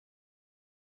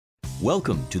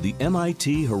Welcome to the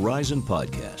MIT Horizon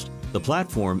Podcast, the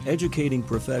platform educating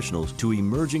professionals to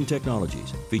emerging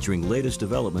technologies, featuring latest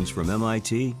developments from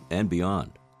MIT and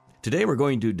beyond. Today we're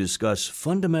going to discuss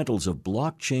fundamentals of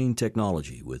blockchain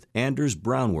technology with Anders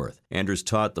Brownworth. Anders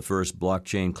taught the first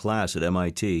blockchain class at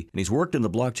MIT, and he's worked in the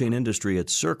blockchain industry at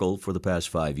Circle for the past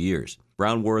 5 years.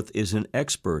 Brownworth is an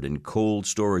expert in cold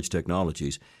storage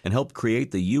technologies and helped create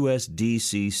the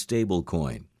USDC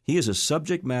stablecoin. He is a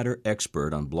subject matter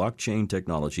expert on blockchain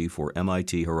technology for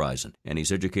MIT Horizon, and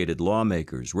he's educated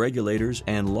lawmakers, regulators,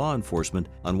 and law enforcement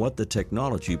on what the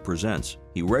technology presents.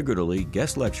 He regularly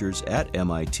guest lectures at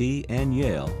MIT and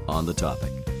Yale on the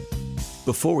topic.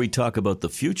 Before we talk about the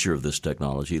future of this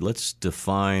technology, let's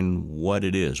define what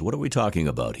it is. What are we talking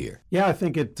about here? Yeah, I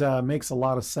think it makes a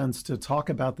lot of sense to talk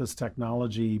about this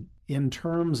technology in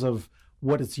terms of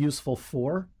what it's useful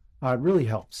for. It really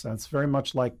helps. It's very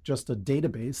much like just a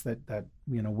database that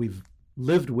we've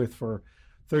lived with for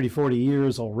 30, 40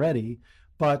 years already,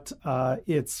 but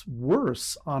it's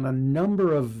worse on a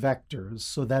number of vectors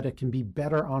so that it can be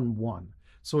better on one.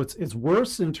 So it's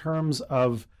worse in terms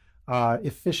of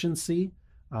efficiency.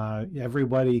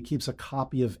 Everybody keeps a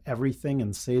copy of everything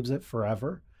and saves it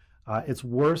forever. It's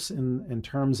worse in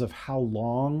terms of how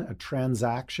long a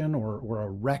transaction or a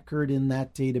record in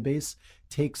that database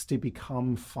takes to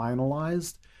become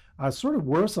finalized. Sort of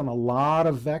worse on a lot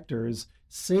of vectors,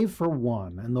 save for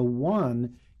one. And the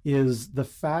one is the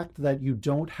fact that you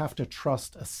don't have to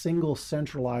trust a single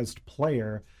centralized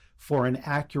player for an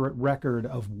accurate record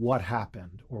of what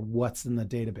happened or what's in the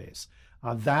database.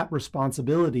 That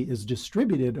responsibility is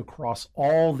distributed across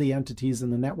all the entities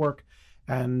in the network.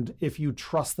 And if you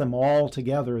trust them all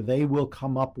together, they will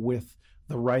come up with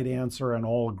the right answer and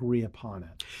all agree upon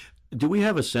it. Do we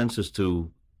have a sense as to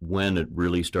when it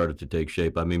really started to take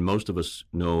shape? I mean, most of us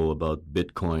know about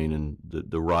Bitcoin and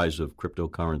the rise of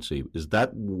cryptocurrency. Is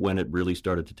that when it really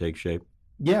started to take shape?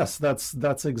 Yes,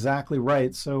 that's exactly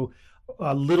right. So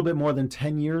a little bit more than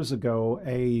 10 years ago,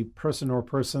 a person or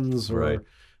persons or right.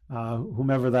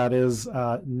 Whomever that is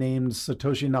named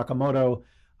Satoshi Nakamoto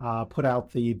put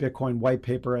out the Bitcoin white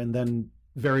paper and then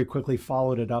very quickly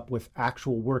followed it up with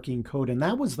actual working code. And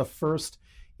that was the first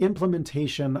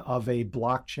implementation of a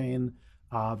blockchain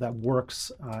that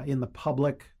works in the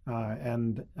public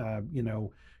and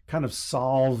kind of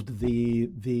solved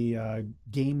the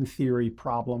game theory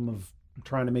problem of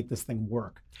trying to make this thing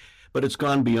work. But it's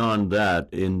gone beyond that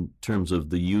in terms of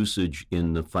the usage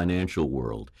in the financial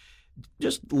world.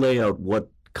 Just lay out what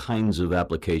kinds of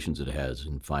applications it has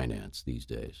in finance these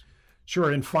days.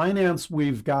 Sure. In finance,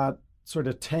 we've got sort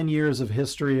of 10 years of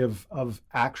history of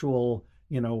actual,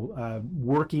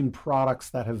 working products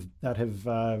that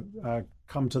have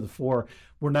come to the fore.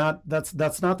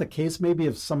 That's not the case maybe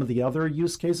of some of the other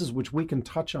use cases, which we can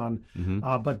touch on,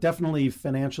 but definitely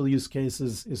financial use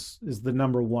cases is the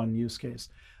number one use case.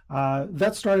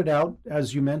 That started out,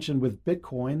 as you mentioned, with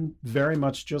Bitcoin, very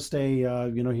much just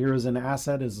here is an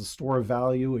asset, as a store of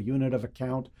value, a unit of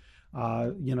account,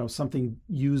 something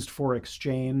used for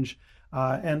exchange.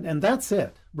 And that's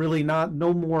it, really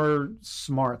no more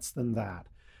smarts than that.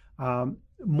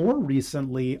 More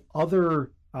recently,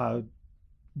 other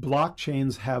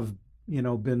blockchains have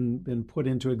been put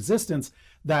into existence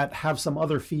that have some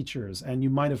other features. And you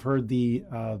might have heard the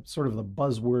sort of the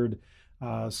buzzword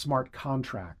smart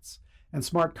contracts. And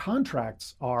smart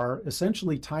contracts are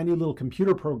essentially tiny little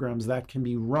computer programs that can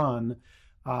be run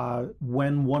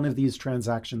when one of these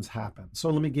transactions happens. So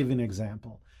let me give you an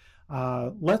example.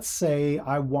 Let's say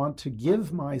I want to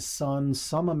give my son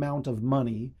some amount of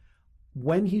money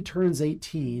when he turns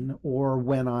 18 or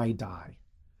when I die.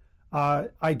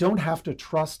 I don't have to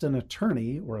trust an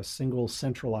attorney or a single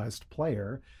centralized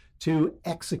player to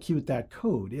execute that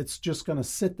code. It's just going to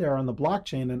sit there on the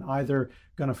blockchain and either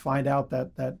going to find out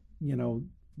that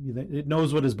it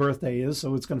knows what his birthday is,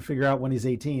 so it's going to figure out when he's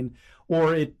 18,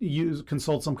 or it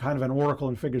consults some kind of an oracle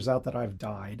and figures out that I've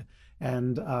died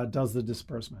and does the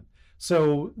disbursement.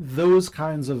 So those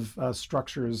kinds of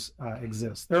structures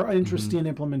exist. There are interesting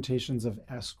implementations of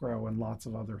escrow and lots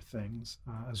of other things.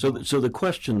 So the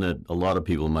question that a lot of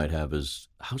people might have is,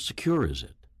 how secure is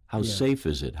it? How safe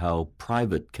is it? How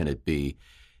private can it be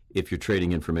if you're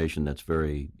trading information that's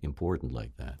very important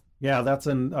like that? Yeah, that's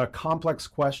a complex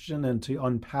question. And to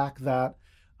unpack that,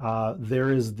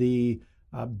 there is the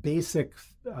basic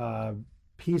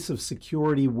piece of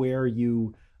security where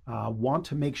you want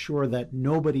to make sure that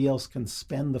nobody else can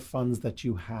spend the funds that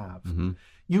you have.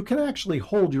 You can actually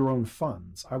hold your own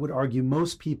funds. I would argue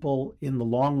most people in the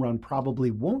long run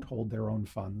probably won't hold their own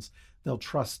funds. They'll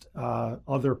trust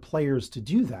other players to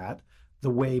do that. the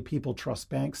way people trust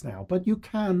banks now. But you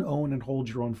can own and hold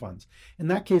your own funds. In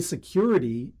that case,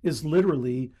 security is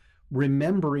literally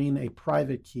remembering a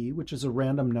private key, which is a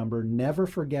random number, never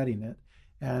forgetting it,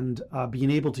 and being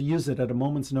able to use it at a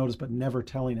moment's notice, but never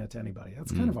telling it to anybody.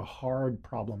 That's kind of a hard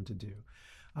problem to do.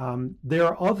 There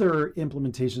are other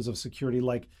implementations of security,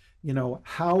 like,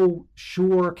 how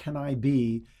sure can I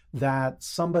be that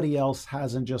somebody else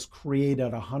hasn't just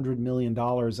created $100 million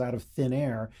out of thin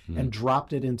air and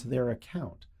dropped it into their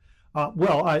account? I'm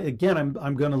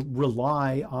going to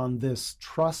rely on this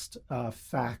trust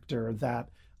factor that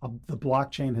the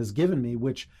blockchain has given me,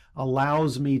 which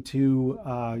allows me to,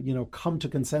 come to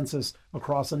consensus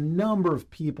across a number of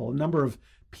people, a number of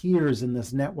peers in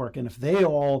this network. And if they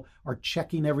all are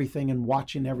checking everything and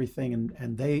watching everything,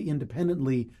 and they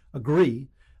independently agree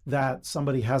that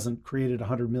somebody hasn't created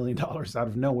 $100 million out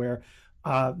of nowhere,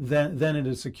 then it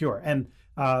is secure. And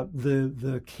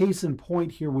the case in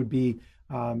point here would be,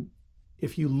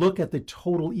 if you look at the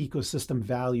total ecosystem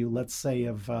value, let's say,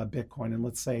 of Bitcoin, and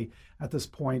let's say at this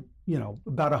point,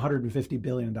 about $150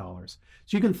 billion. So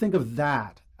you can think of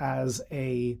that as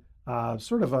a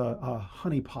sort of a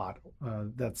honeypot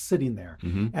that's sitting there.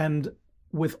 And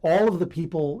with all of the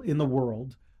people in the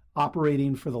world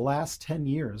operating for the last 10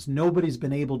 years, nobody's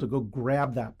been able to go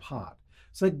grab that pot.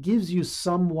 So it gives you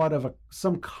somewhat of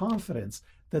some confidence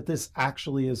that this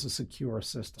actually is a secure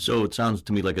system. So it sounds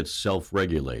to me like it's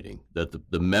self-regulating, that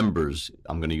the members,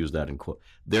 I'm going to use that in quote,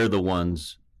 they're the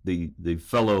ones, the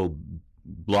fellow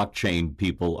blockchain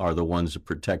people are the ones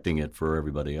protecting it for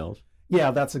everybody else?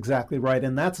 Yeah, that's exactly right.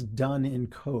 And that's done in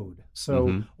code.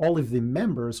 So all of the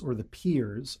members or the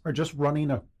peers are just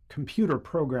running a computer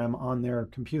program on their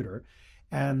computer,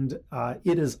 and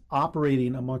it is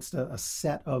operating amongst a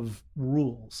set of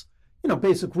rules.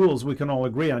 Basic rules we can all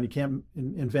agree on. You can't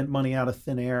invent money out of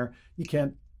thin air. You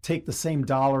can't take the same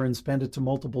dollar and spend it to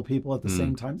multiple people at the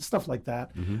same time. Stuff like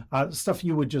that. Stuff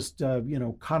you would just,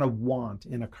 kind of want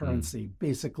in a currency,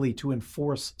 basically to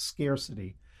enforce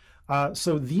scarcity.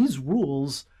 So these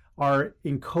rules are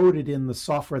encoded in the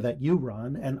software that you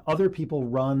run, and other people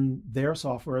run their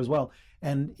software as well.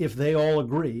 And if they all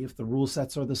agree, if the rule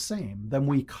sets are the same, then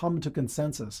we come to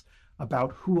consensus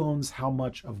about who owns how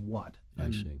much of what.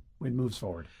 And it moves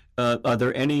forward. Are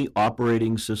there any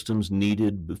operating systems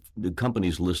needed? The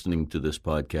companies listening to this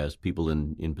podcast, people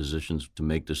in positions to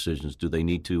make decisions, do they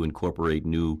need to incorporate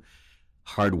new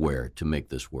hardware to make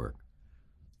this work?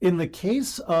 In the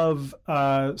case of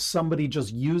somebody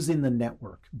just using the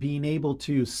network, being able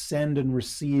to send and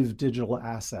receive digital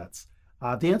assets,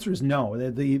 the answer is no.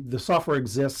 The software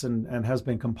exists and has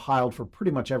been compiled for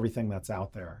pretty much everything that's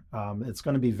out there. It's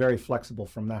going to be very flexible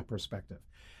from that perspective.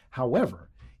 However,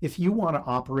 if you want to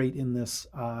operate in this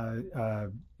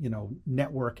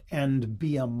network and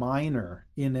be a miner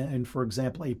in, for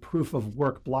example, a proof of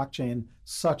work blockchain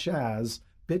such as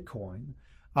Bitcoin,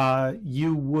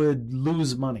 you would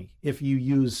lose money if you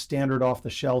use standard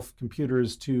off-the-shelf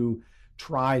computers to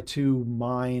try to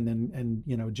mine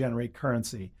and generate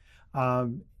currency.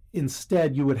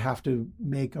 Instead, you would have to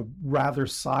make a rather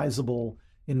sizable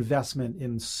investment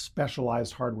in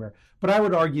specialized hardware. But I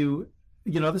would argue,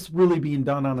 this really being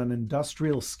done on an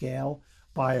industrial scale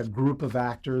by a group of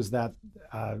actors that,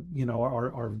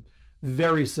 are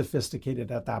very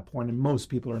sophisticated at that point, and most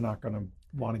people are not going to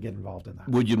want to get involved in that.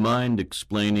 Would you mind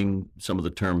explaining some of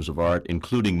the terms of art,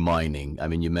 including mining? I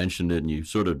mean, you mentioned it and you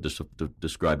sort of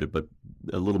described it, but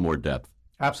a little more depth.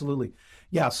 Absolutely.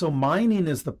 Yeah, so mining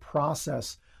is the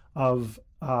process of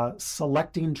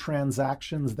selecting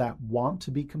transactions that want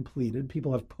to be completed.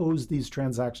 People have posed these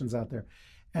transactions out there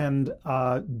and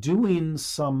doing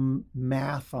some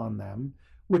math on them,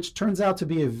 which turns out to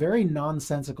be a very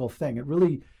nonsensical thing. It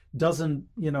really doesn't,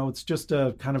 it's just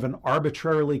a kind of an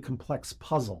arbitrarily complex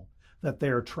puzzle that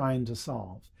they're trying to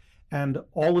solve. And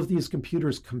all of these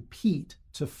computers compete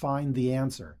to find the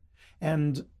answer.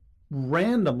 And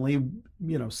randomly,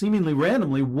 seemingly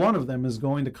randomly, one of them is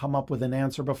going to come up with an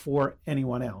answer before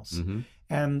anyone else.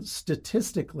 And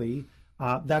statistically,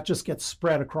 that just gets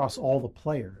spread across all the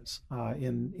players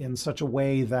in such a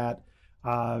way that,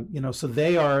 so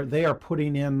they are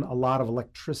putting in a lot of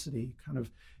electricity, kind of,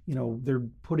 they're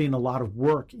putting a lot of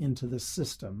work into the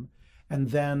system. And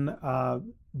then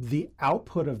the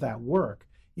output of that work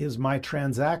is my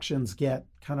transactions get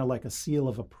kind of like a seal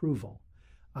of approval.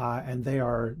 And they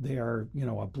are,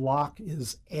 a block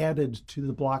is added to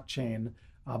the blockchain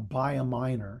by a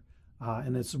miner.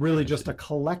 And it's really just a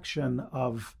collection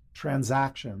of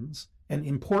transactions. And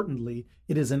importantly,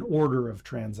 it is an order of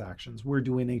transactions. We're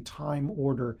doing a time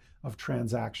order of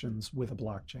transactions with a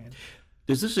blockchain.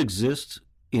 Does this exist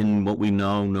in what we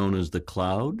now known as the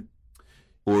cloud?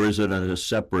 or is it on a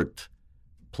separate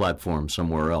platform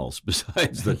somewhere else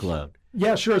besides the cloud?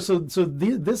 Yeah, sure.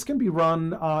 This can be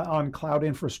run on cloud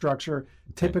infrastructure,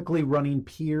 typically running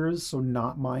peers, so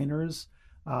not miners.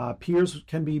 Peers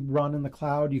can be run in the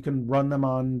cloud. You can run them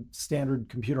on standard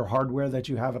computer hardware that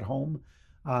you have at home.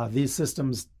 These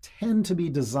systems tend to be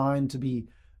designed to be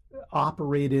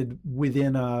operated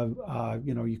within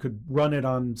you could run it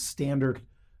on standard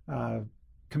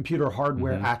computer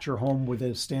hardware at your home with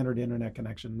a standard internet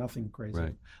connection, nothing crazy.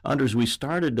 Right. Anders, we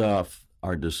started off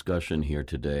our discussion here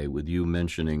today with you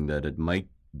mentioning that it might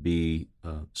be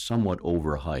somewhat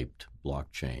overhyped,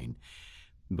 blockchain.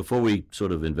 Before we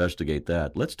sort of investigate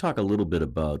that, let's talk a little bit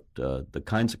about the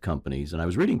kinds of companies. And I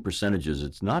was reading percentages.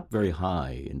 It's not very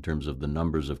high in terms of the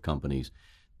numbers of companies.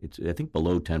 It's, I think,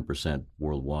 below 10%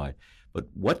 worldwide. But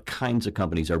what kinds of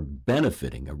companies are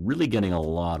benefiting, are really getting a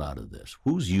lot out of this?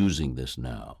 Who's using this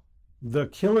now? The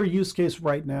killer use case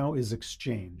right now is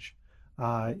exchange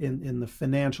in the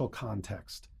financial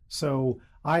context. So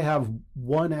I have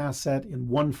one asset in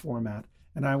one format,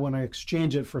 and I want to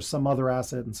exchange it for some other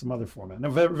asset in some other format.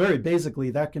 Now, very basically,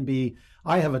 that can be,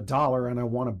 I have $1 and I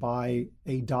want to buy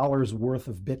 $1's worth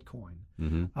of Bitcoin.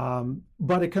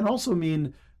 But it can also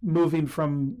mean moving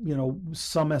from,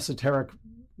 some esoteric,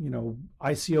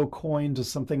 ICO coin to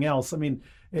something else. I mean,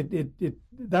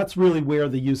 that's really where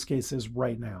the use case is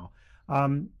right now.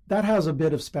 That has a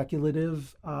bit of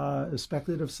speculative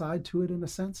side to it in a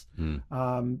sense.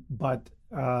 But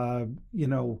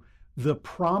the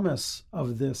promise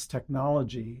of this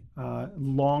technology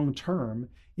long term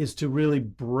is to really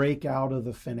break out of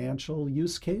the financial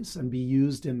use case and be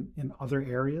used in other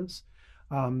areas.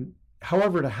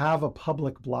 However, to have a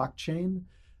public blockchain,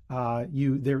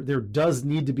 there does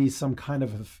need to be some kind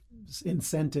of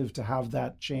incentive to have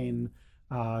that chain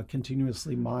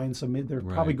continuously mined. So there's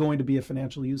probably going to be a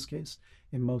financial use case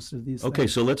in most of these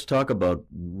things. So let's talk about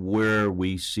where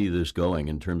we see this going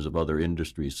in terms of other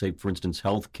industries, say, for instance,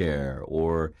 healthcare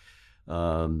or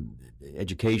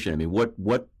education. I mean,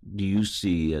 what do you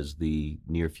see as the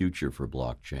near future for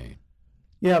blockchain?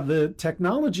 Yeah, the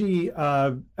technology,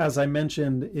 as I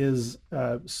mentioned, is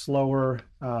slower,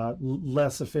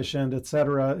 less efficient, et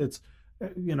cetera. It's,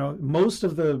 most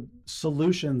of the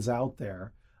solutions out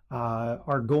there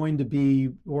are going to be,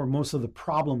 or most of the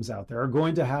problems out there are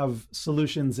going to have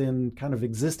solutions in kind of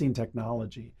existing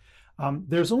technology.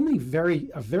 There's only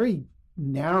a very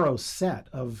narrow set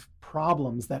of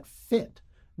problems that fit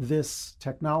this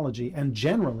technology. And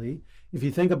generally, if you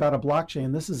think about a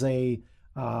blockchain, this is a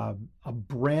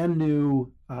brand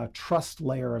new trust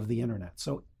layer of the internet.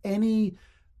 So any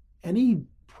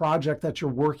project that you're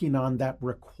working on that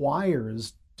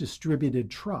requires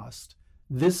distributed trust,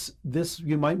 this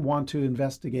you might want to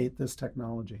investigate this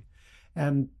technology.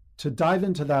 And to dive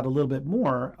into that a little bit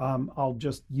more, I'll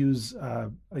just use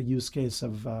a use case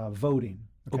of voting.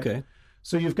 Okay.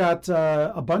 So you've got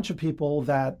a bunch of people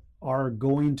that are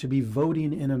going to be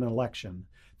voting in an election.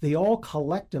 They all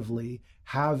collectively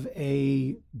have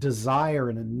a desire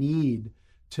and a need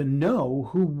to know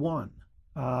who won,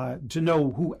 to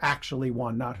know who actually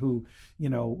won, not who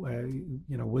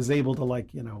was able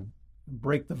to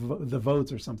break the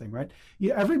votes or something, right?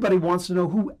 Everybody wants to know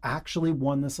who actually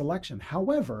won this election.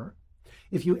 However,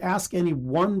 if you ask any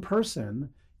one person,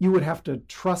 you would have to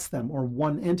trust them, or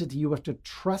one entity, you have to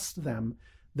trust them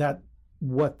that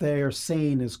what they are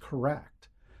saying is correct.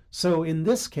 So in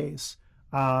this case,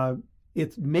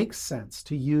 it makes sense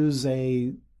to use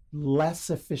a less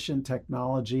efficient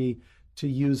technology, to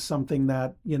use something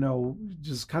that,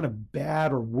 just kind of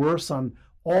bad or worse on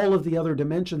all of the other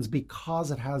dimensions,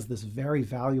 because it has this very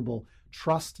valuable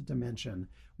trust dimension.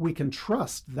 We can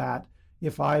trust that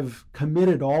if I've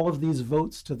committed all of these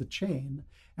votes to the chain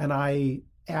and I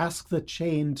ask the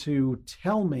chain to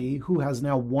tell me who has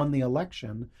now won the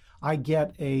election, I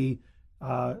get an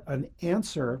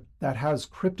answer that has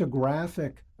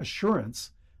cryptographic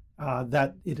assurance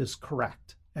that it is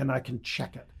correct, and I can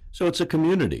check it. So it's a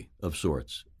community of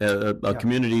sorts, a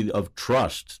community of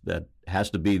trust that has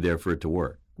to be there for it to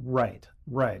work. Right.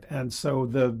 And so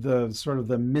the sort of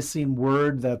the missing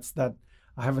word that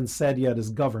I haven't said yet is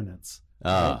governance.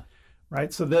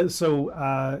 Right.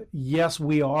 So yes,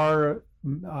 we are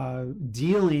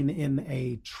dealing in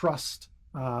a trust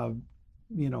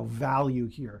value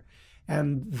here,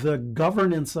 and the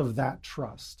governance of that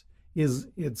trust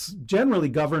it's generally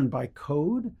governed by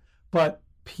code, but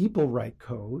people write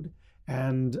code,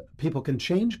 and people can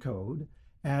change code,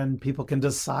 and people can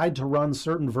decide to run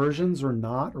certain versions or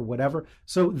not, or whatever.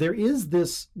 So there is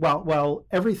this, while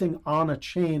everything on a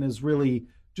chain is really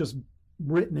just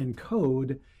written in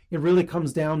code, it really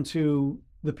comes down to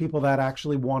the people that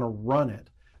actually want to run it,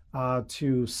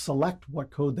 to select what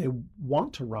code they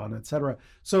want to run, et cetera.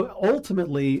 So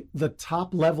ultimately, the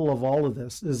top level of all of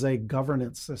this is a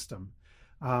governance system.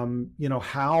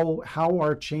 How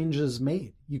are changes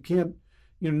made?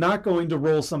 You're not going to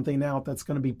roll something out that's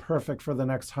going to be perfect for the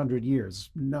next 100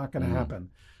 years. Not going to happen.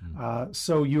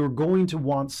 So you're going to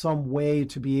want some way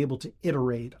to be able to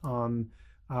iterate on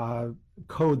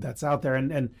code that's out there.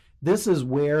 And this is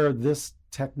where this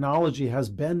technology has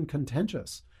been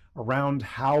contentious around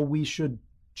how we should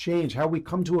change, how we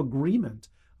come to agreement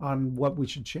on what we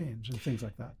should change and things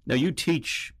like that. Now, you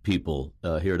teach people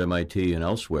here at MIT and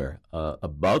elsewhere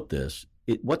about this.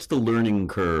 What's the learning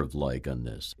curve like on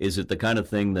this? Is it the kind of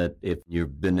thing that if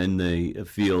you've been in the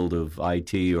field of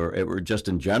IT or just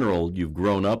in general, you've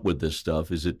grown up with this stuff,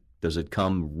 does it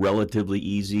come relatively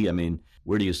easy? I mean,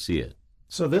 where do you see it?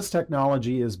 So this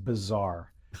technology is bizarre.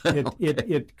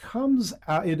 It comes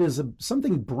out, it is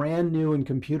something brand new in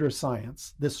computer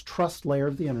science. This trust layer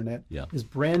of the internet is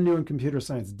brand new in computer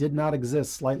science, did not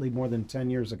exist slightly more than 10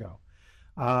 years ago.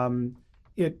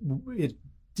 It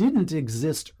didn't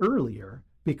exist earlier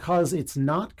because it's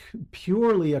not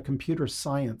purely a computer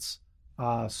science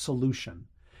solution.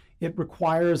 It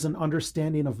requires an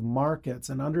understanding of markets,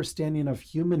 an understanding of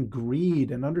human greed,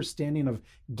 an understanding of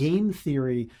game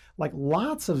theory, like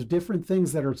lots of different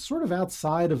things that are sort of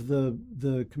outside of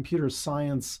the computer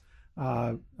science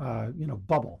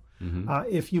bubble.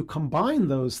 If you combine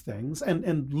those things,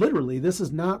 and literally this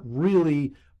is not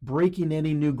really breaking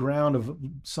any new ground of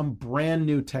some brand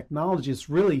new technology, it's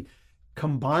really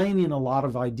combining a lot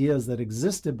of ideas that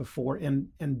existed before and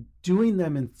doing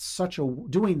that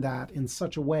in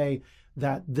such a way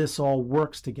that this all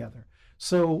works together.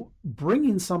 So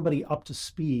bringing somebody up to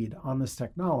speed on this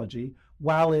technology,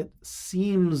 while it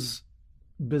seems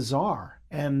bizarre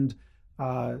and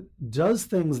does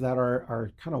things that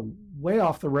are kind of way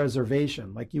off the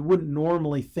reservation, like you wouldn't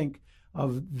normally think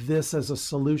of this as a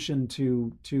solution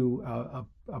to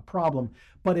a problem,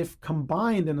 but if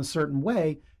combined in a certain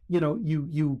way,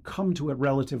 you come to it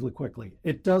relatively quickly.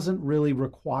 It doesn't really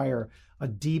require a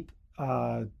deep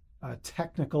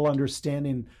technical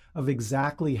understanding of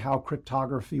exactly how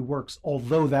cryptography works,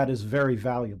 although that is very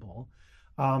valuable.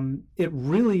 It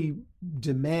really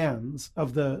demands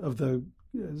of the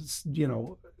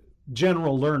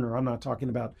general learner. I'm not talking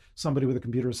about somebody with a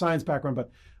computer science background, but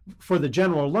for the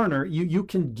general learner, you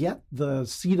can get the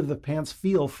seat of the pants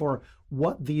feel for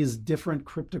what these different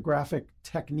cryptographic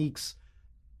techniques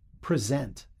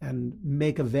present and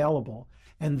make available,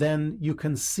 and then you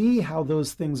can see how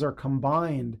those things are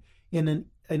combined in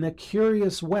a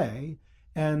curious way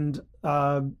and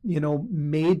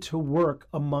made to work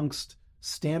amongst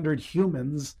standard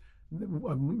humans,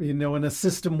 in a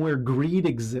system where greed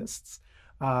exists,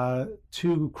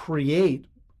 to create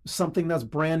something that's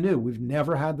brand new. We've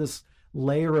never had this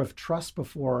layer of trust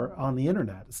before on the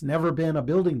internet. It's never been a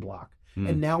building block,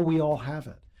 and now we all have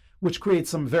it, which creates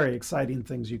some very exciting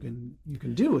things you can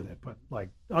do with it. But like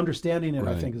understanding it,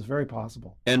 right, I think is very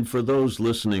possible. And for those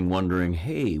listening wondering,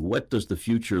 hey, what does the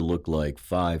future look like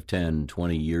 5, 10,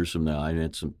 20 years from now? I mean,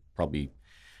 it's probably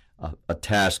a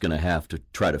task and a half to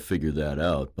try to figure that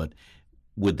out. But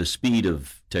with the speed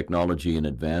of technology and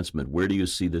advancement, where do you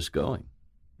see this going?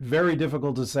 Very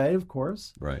difficult to say, of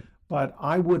course. Right. But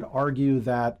I would argue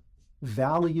that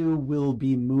value will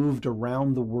be moved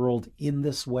around the world in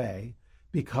this way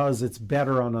because it's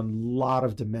better on a lot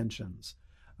of dimensions.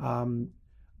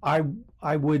 I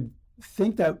would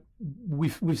think that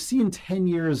we've seen 10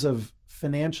 years of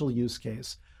financial use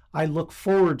case. I look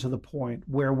forward to the point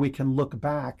where we can look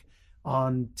back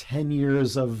on 10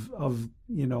 years of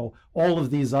all of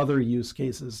these other use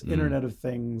cases, Internet of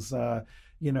Things,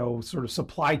 sort of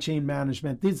supply chain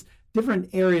management, these different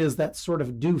areas that sort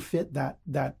of do fit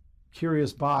that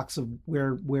curious box of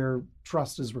where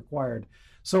trust is required.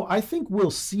 So I think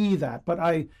we'll see that, but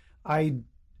I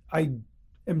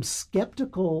am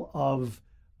skeptical of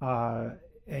an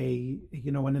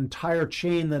entire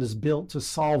chain that is built to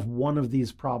solve one of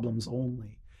these problems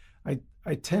only.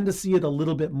 I tend to see it a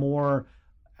little bit more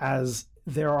as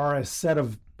there are a set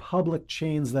of public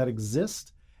chains that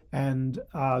exist, and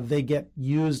they get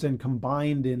used and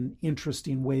combined in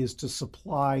interesting ways to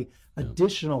supply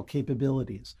additional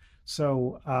capabilities.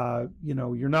 So,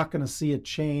 you're not going to see a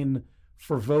chain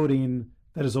for voting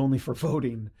that is only for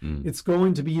voting. It's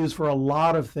going to be used for a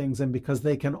lot of things, and because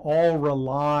they can all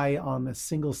rely on a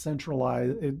single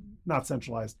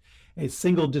a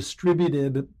single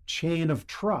distributed chain of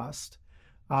trust,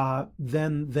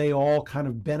 then they all kind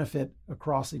of benefit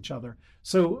across each other.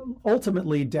 So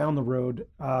ultimately, down the road,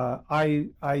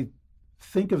 I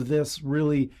think of this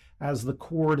really as the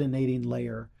coordinating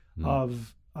layer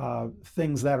of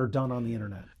things that are done on the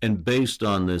internet. And based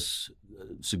on this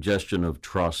suggestion of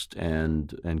trust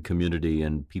and community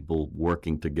and people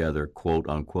working together, quote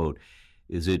unquote,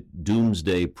 is it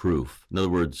doomsday proof? In other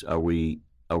words, are we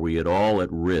at all at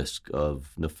risk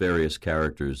of nefarious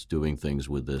characters doing things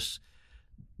with this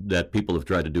that people have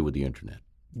tried to do with the internet?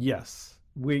 Yes.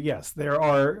 There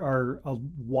are a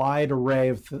wide array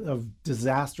of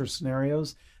disaster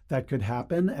scenarios that could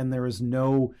happen, and there is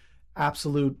no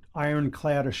absolute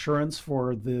ironclad assurance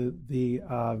for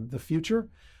the future.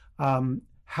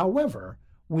 However,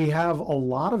 we have a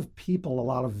lot of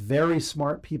very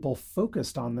smart people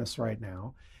focused on this right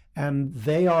now, and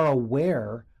they are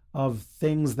aware of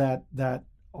things that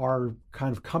are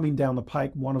kind of coming down the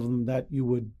pike. One of them that you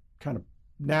would kind of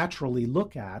naturally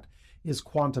look at is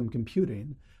quantum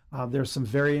computing. There's some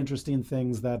very interesting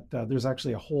things that there's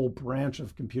actually a whole branch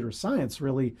of computer science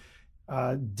really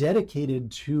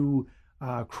dedicated to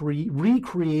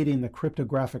recreating the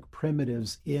cryptographic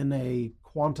primitives in a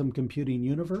quantum computing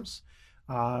universe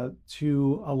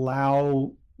to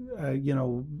allow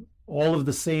all of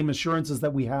the same assurances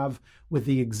that we have with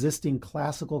the existing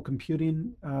classical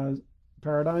computing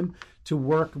paradigm to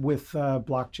work with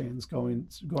blockchains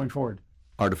going forward.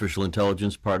 Artificial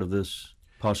intelligence part of this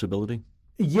possibility?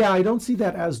 Yeah, I don't see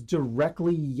that as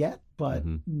directly yet, but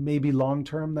maybe long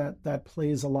term that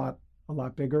plays a lot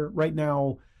bigger. Right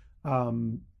now,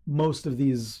 most of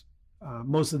these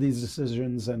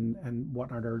decisions and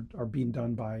whatnot are being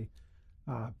done by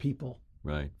people.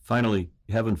 Right. Finally,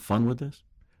 you having fun with this?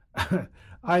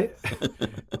 I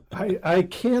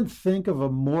can't think of a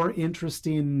more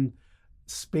interesting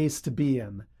space to be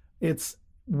in.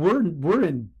 We're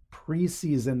in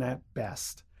preseason at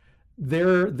best.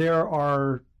 There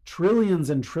are trillions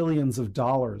and trillions of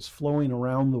dollars flowing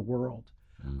around the world.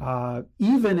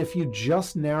 Even if you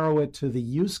just narrow it to the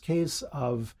use case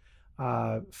of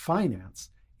finance,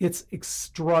 it's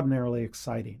extraordinarily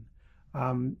exciting.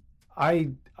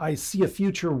 I see a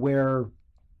future where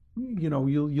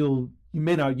you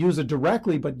may not use it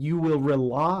directly, but you will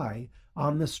rely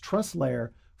on this trust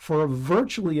layer for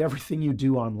virtually everything you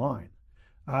do online.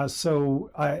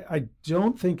 So I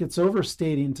don't think it's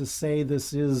overstating to say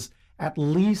this is at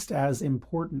least as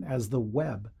important as the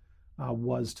web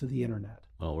was to the internet.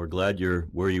 Well, we're glad you're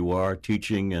where you are,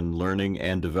 teaching and learning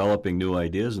and developing new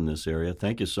ideas in this area.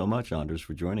 Thank you so much, Anders,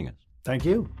 for joining us. Thank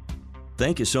you.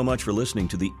 Thank you so much for listening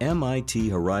to the MIT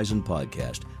Horizon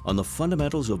podcast on the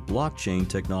fundamentals of blockchain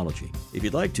technology. If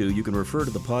you'd like to, you can refer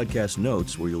to the podcast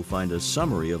notes where you'll find a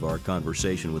summary of our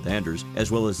conversation with Anders,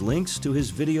 as well as links to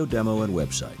his video demo and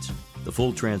websites. The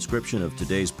full transcription of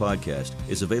today's podcast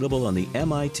is available on the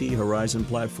MIT Horizon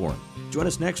platform. Join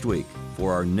us next week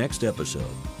for our next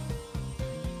episode.